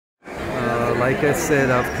Like I said,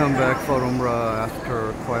 I've come back for Umrah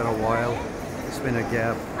after quite a while. It's been a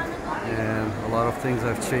gap and a lot of things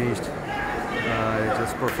have changed. I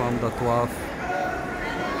just performed the tawaf.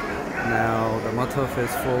 Now the mataf is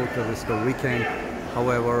full because it's the weekend.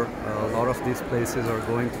 However, a lot of these places are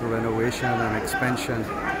going through renovation and expansion.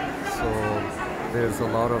 So there's a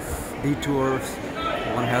lot of detours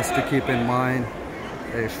one has to keep in mind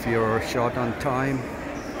if you're short on time.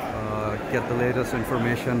 Get the latest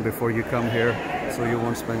information before you come here so you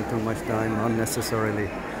won't spend too much time unnecessarily.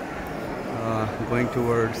 Going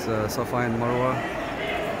towards Safa and Marwa.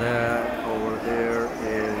 That over there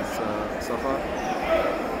is Safa,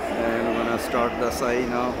 and I'm gonna start the sa'i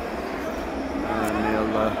now, and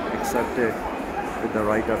they'll accept it with the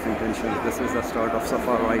right of intentions. This is the start of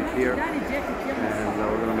Safa right here, and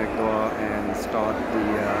we're gonna make dua and start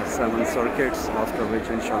the 7 circuits, after which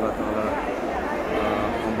inshallah ta'ala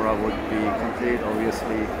Umrah would be complete,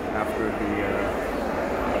 obviously after the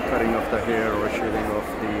cutting of the hair or shaving of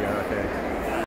the head.